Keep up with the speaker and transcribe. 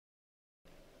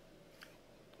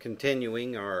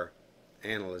Continuing our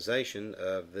analyzation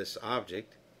of this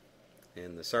object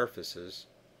and the surfaces,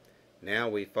 now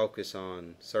we focus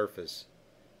on surface.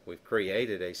 We've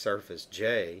created a surface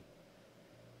J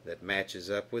that matches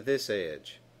up with this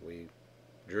edge. We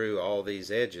drew all these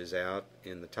edges out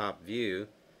in the top view,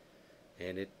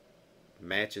 and it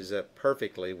matches up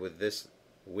perfectly with this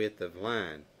width of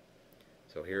line.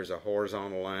 So here's a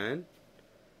horizontal line.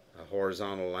 A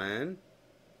horizontal line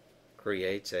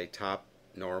creates a top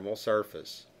normal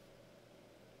surface.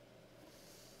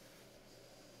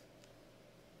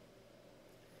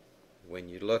 When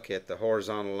you look at the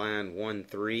horizontal line 1,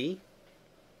 3,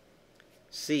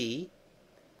 C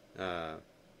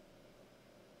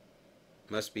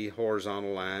must be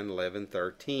horizontal line 11,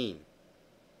 13.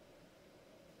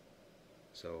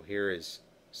 So here is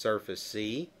surface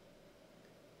C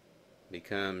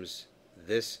becomes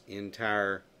this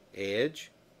entire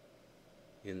edge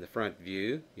in the front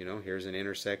view. Here's an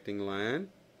intersecting line,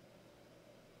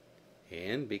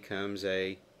 and becomes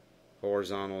a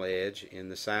horizontal edge in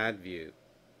the side view.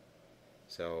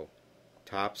 So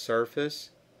top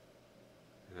surface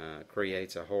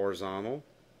creates a horizontal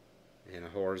and a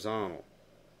horizontal.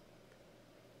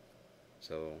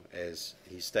 So as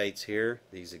he states here,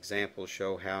 these examples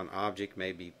show how an object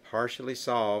may be partially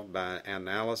solved by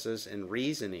analysis and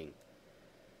reasoning.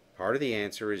 Part of the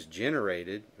answer is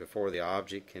generated before the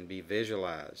object can be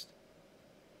visualized.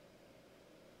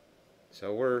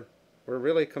 So we're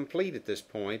really complete at this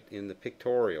point in the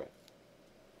pictorial.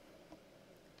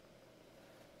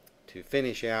 To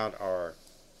finish out our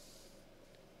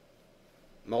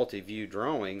multi-view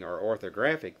drawing, or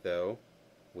orthographic though,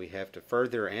 we have to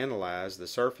further analyze the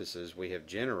surfaces we have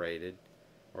generated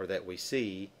or that we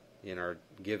see in our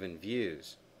given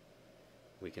views.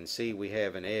 We can see we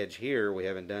have an edge here we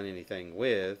haven't done anything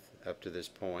with up to this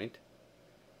point,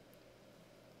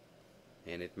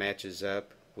 and it matches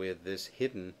up with this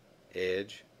hidden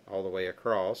edge all the way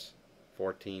across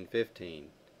 14, 15.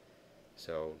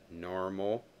 So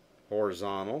normal,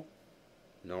 horizontal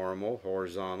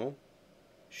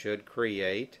should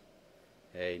create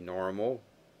a normal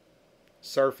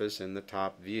surface in the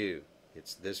top view.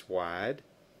 It's this wide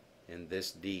and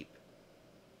this deep.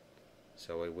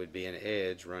 So it would be an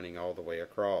edge running all the way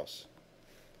across.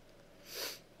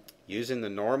 Using the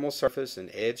normal surface and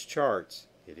edge charts,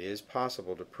 it is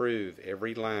possible to prove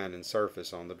every line and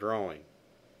surface on the drawing.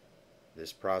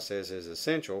 This process is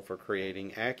essential for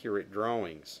creating accurate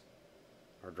drawings.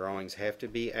 Our drawings have to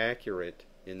be accurate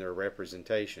in their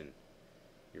representation.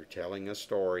 You're telling a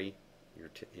story, you're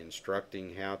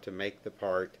instructing how to make the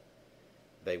part.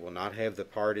 They will not have the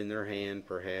part in their hand,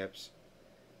 perhaps,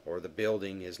 or the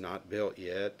building is not built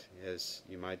yet, as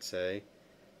you might say,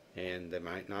 and they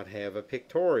might not have a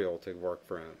pictorial to work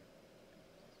from.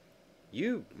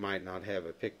 You might not have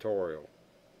a pictorial.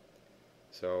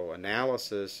 So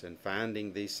analysis and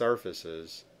finding these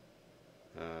surfaces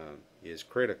is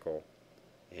critical,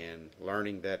 and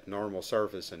learning that normal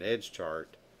surface and edge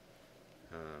chart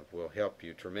will help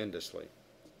you tremendously.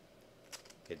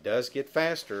 It does get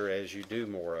faster as you do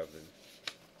more of them.